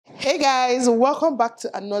Hey guys, welcome back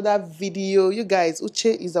to another video. You guys,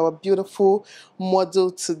 Uche is our beautiful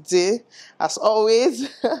model today, as always.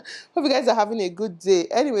 Hope you guys are having a good day.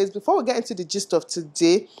 Anyways, before we get into the gist of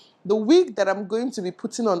today, the wig that I'm going to be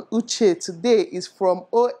putting on Uche today is from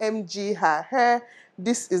OMGHERHAIR.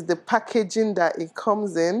 This is the packaging that it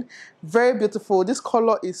comes in. Very beautiful. This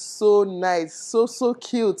color is so nice, so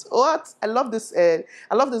cute. What? I love this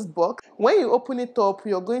box. When you open it up,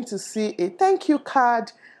 you're going to see a thank you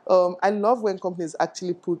card. I love when companies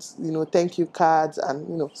actually put, thank you cards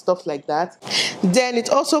and, stuff like that. Then it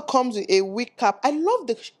also comes with a wig cap. I love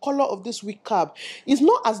the color of this wig cap. It's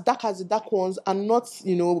not as dark as the dark ones and not,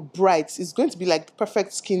 bright. It's going to be like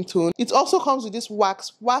perfect skin tone. It also comes with this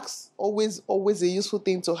wax. Wax, always a useful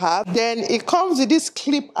thing to have. Then it comes with this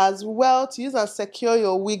clip as well to use and secure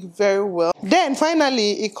your wig very well. Then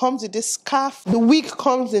finally, it comes with this scarf. The wig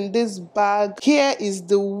comes in this bag. Here is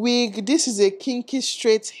the wig. This is a kinky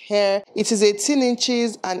straight hair. It is 18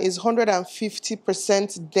 inches and is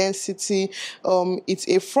 150% density. It's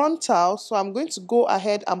a frontal, so I'm going to go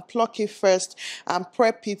ahead and pluck it first and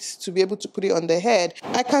prep it to be able to put it on the head.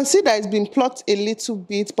 I can see that it's been plucked a little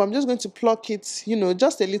bit, but I'm just going to pluck it,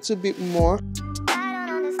 just a little bit more.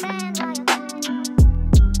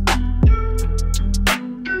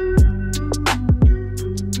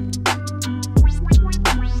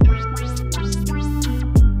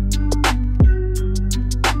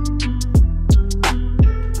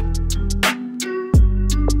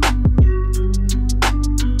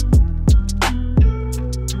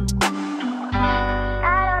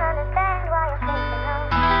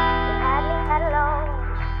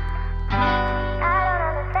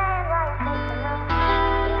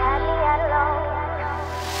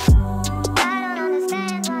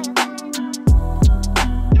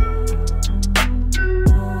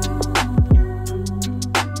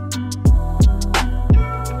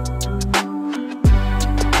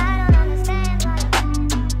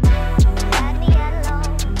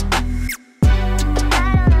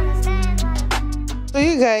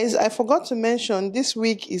 Guys, I forgot to mention this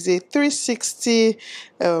wig is a 360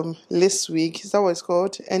 lace wig. Is that what it's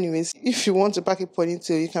called? Anyways, if you want to pack a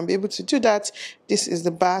ponytail, you can be able to do that. This is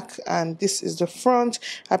the back and this is the front.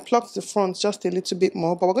 I plucked the front just a little bit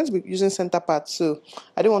more, but we're going to be using center part, so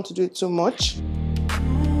I don't want to do it too much.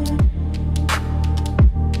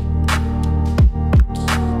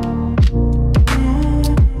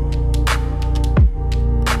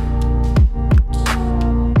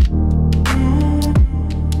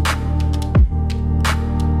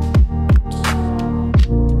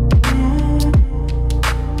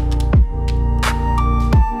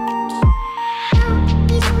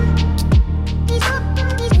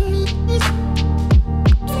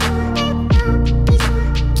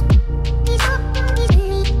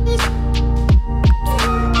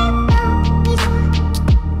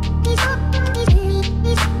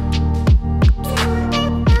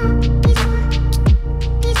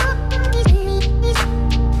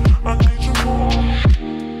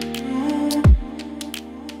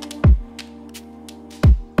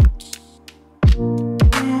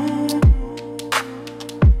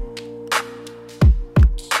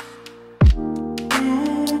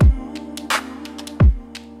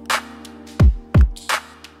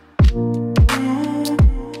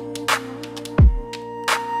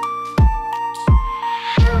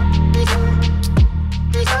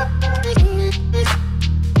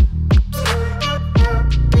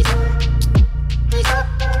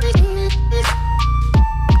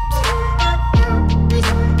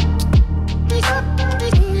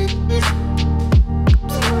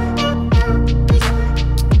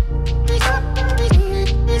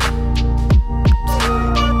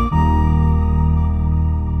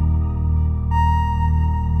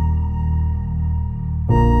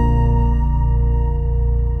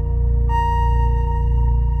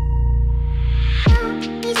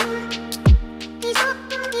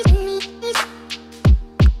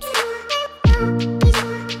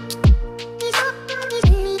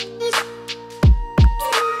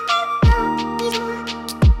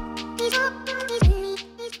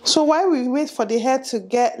 So while we wait for the hair to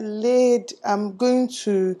get laid, I'm going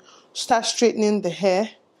to start straightening the hair,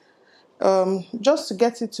 just to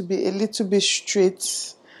get it to be a little bit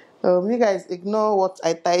straight. You guys ignore what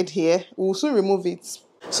I tied here. We'll soon remove it.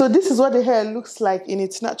 So this is what the hair looks like in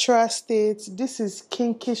its natural state. This is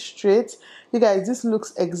kinky straight. You guys, this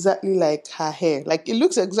looks exactly like her hair. Like, it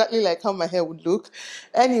looks exactly like how my hair would look.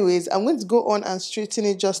 Anyways, I'm going to go on and straighten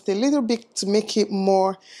it just a little bit to make it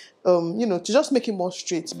more, to just make it more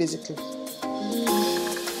straight, basically.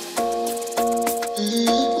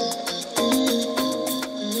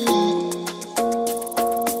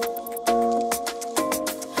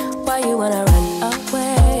 you wanna run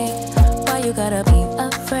away? Why you gotta be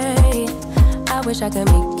afraid? I wish I could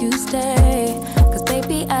make you stay, cause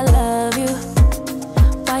baby I love you.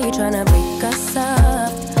 Why you tryna break us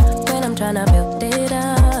up when I'm tryna build it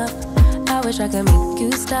up? I wish I could make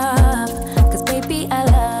you stop, cause baby I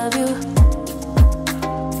love you.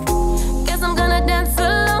 Guess I'm gonna dance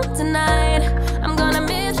alone tonight. I'm gonna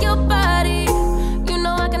miss your body. You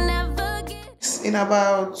know I can never get. In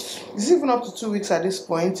about, it's even up to 2 weeks at this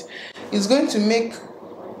point, it's going to make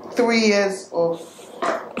 3 years of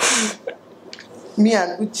me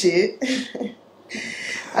and Uche.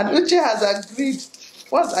 And Uche has agreed.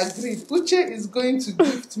 What's agreed? Uche is going to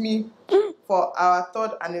gift me for our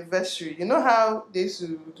 3rd anniversary. You know how they used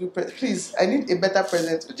to do, please, I need a better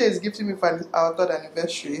present. Uche is gifting me for our 3rd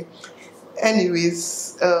anniversary.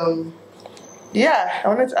 Anyways, yeah, I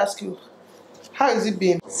wanted to ask you, how has it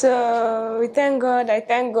been? So we thank God. I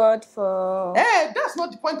thank God for. Hey, that's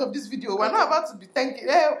not the point of this video. We're not about to be thanking.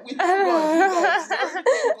 Hey, we thank God. You guys. We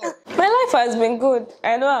thank God. My life has been good.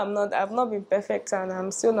 I know I've not been perfect, and I'm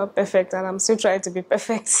still not perfect, and I'm still trying to be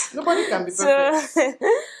perfect. Nobody can be perfect. So,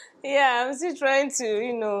 yeah, I'm still trying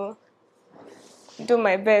to, do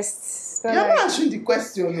my best. You're not answering the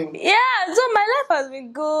question. No. Yeah, so my life has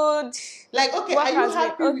been good. Like, okay, are you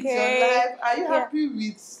happy with your life? Are you happy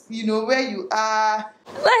with, where you are?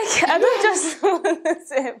 Like, I don't just want to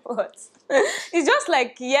say, but it's just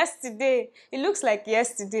like yesterday. It looks like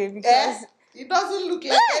yesterday because... It doesn't look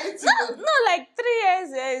like anything. No, like 3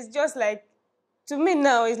 years is just like, to me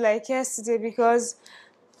now, it's like yesterday because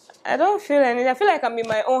I don't feel anything. I feel like I'm in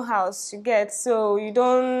my own house, you get, so you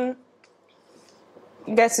don't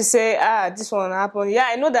get to say, this one happened. Yeah,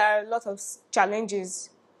 I know there are a lot of challenges,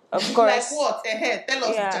 of course. Like what? Tell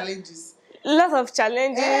us the challenges. A lot of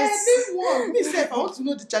challenges. Name one. Me self, I want to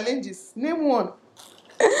know the challenges. Name one.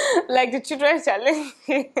 Like the children challenges.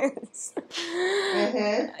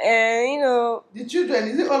 The children,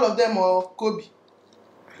 is it all of them or Kobe?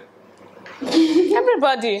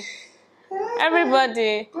 Everybody.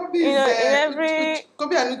 Everybody. Kobe in every...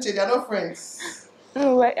 Kobe and Uche, they are not friends.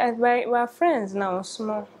 No, we're friends now,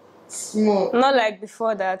 small. Not like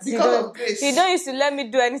before that. Because of Grace. He don't used to let me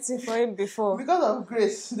do anything for him before. Because of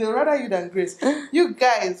Grace. They'd rather you than Grace. You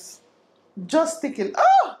guys, just take a...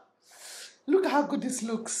 Oh! Look at how good this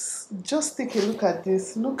looks. Just take a look at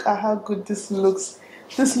this. Look at how good this looks.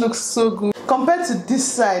 This looks so good. Compared to this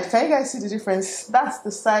side, can you guys see the difference? That's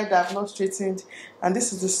the side that I've not straightened. And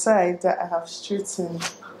this is the side that I have straightened.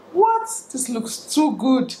 What? This looks too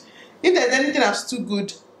good. If there's anything that's too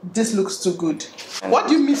good, this looks too good. What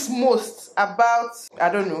do you miss most about, I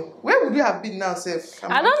don't know. Where would you have been now, Seth?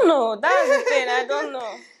 I don't know. That's the thing. I don't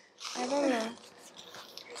know.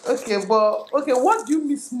 Okay, what do you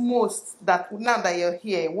miss most that now that you're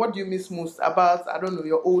here? What do you miss most about, I don't know,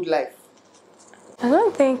 your old life? I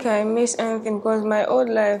don't think I miss anything because my old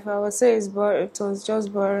life, I would say, is boring. It was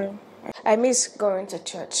just boring. I miss going to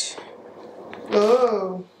church.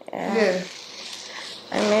 Oh, yeah.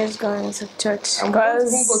 I miss going to church. I'm going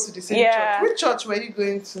to go to the same church. Which church were you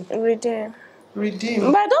going to?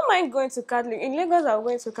 Redeem. But I don't mind going to Catholic. In Lagos, I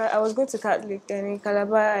was going to Catholic. Then in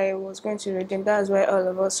Calabar, I was going to Redeem. That's where all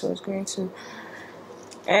of us was going to.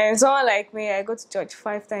 And someone like me, I go to church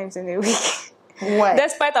 5 times in a week. Why?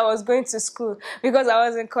 Despite I was going to school. Because I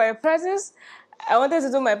was in choir practice. I wanted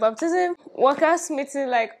to do my baptism, workers meeting,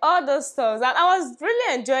 like all those stuff. And I was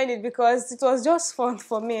really enjoying it because it was just fun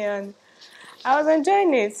for me. And I was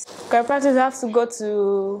enjoying it. Choir practice, I have to go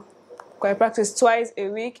to choir practice twice a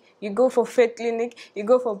week. You go for faith clinic. You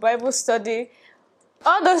go for Bible study.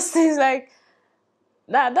 All those things, like,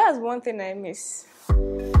 that's one thing I miss.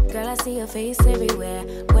 Girl, I see your face everywhere.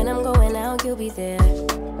 When I'm going out, you'll be there.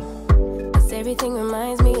 'Cause everything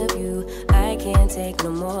reminds me of you. I can't take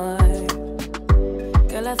no more.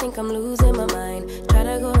 Girl, I think I'm losing my mind. Try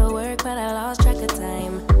to go to work, but I lost track of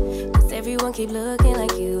time. 'Cause everyone keep looking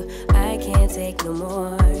like you. I can't take no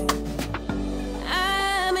more.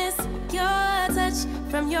 I miss your touch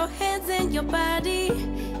from your hands and your body.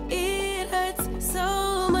 It hurts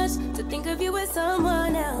so much to think of you as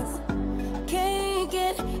someone else. Can't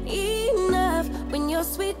get enough when you're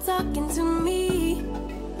sweet talking to me.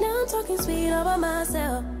 Now I'm talking sweet all by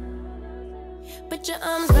myself. Put your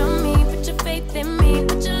arms around me, put your faith in me,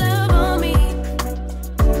 put your love on me.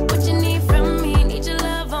 What you need from me, need your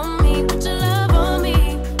love on me, put your love on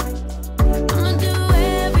me. I'ma do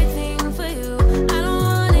everything for you. I don't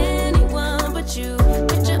want anyone but you.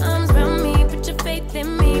 Put your arms around me, put your faith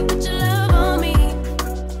in me, put your love on me.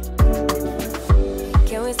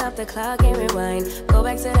 Can we stop the clock and rewind? Go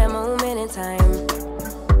back to that moment in time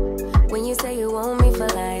when you say you want me for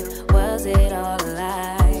life. Was it all a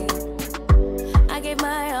lie?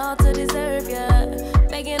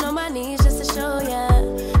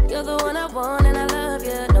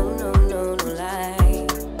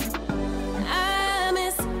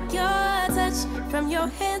 your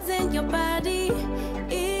hands and your body.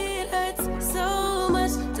 It hurts so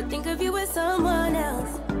much to think of you as someone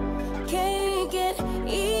else. Can't get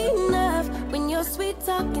enough when you're sweet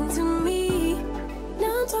talking to me.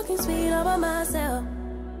 Now I'm talking sweet all by myself.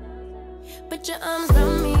 Put your arms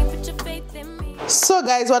around me, put your faith in me. So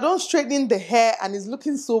guys, we're done straightening the hair and it's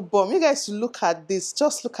looking so bomb. You guys should look at this.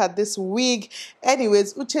 Just look at this wig.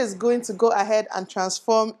 Anyways, Uche is going to go ahead and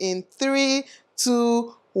transform in 3,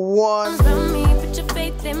 2, 1. Around me, put your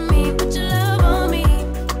faith in me, put your love on me.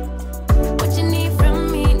 What you need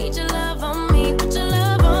from me, need your love on me, put your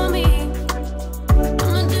love on me.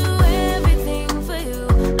 I'ma do everything for you.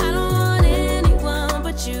 I don't want anyone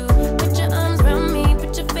but you. Put your arms around me,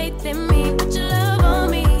 put your faith in me, put your love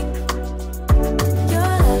on me. Your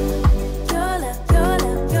love, your love, your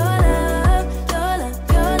love, your love, your love,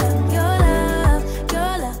 your love, your love,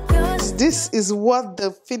 your love, your love. This is what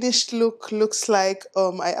the finished look looks like.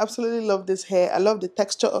 I absolutely love this hair. I love the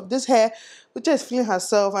texture of this hair. Uche is feeling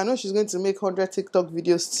herself. I know she's going to make 100 TikTok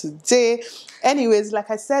videos today. Anyways,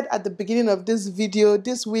 like I said at the beginning of this video,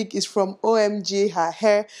 this wig is from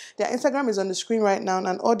OMGHERHAIR. Their Instagram is on the screen right now,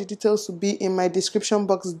 and all the details will be in my description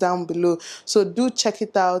box down below. So do check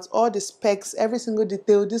it out. All the specs, every single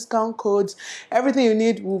detail, discount codes, everything you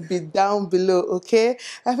need will be down below, okay?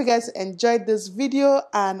 I hope you guys enjoyed this video,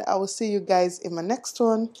 and I will see you guys in my next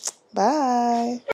one. Bye.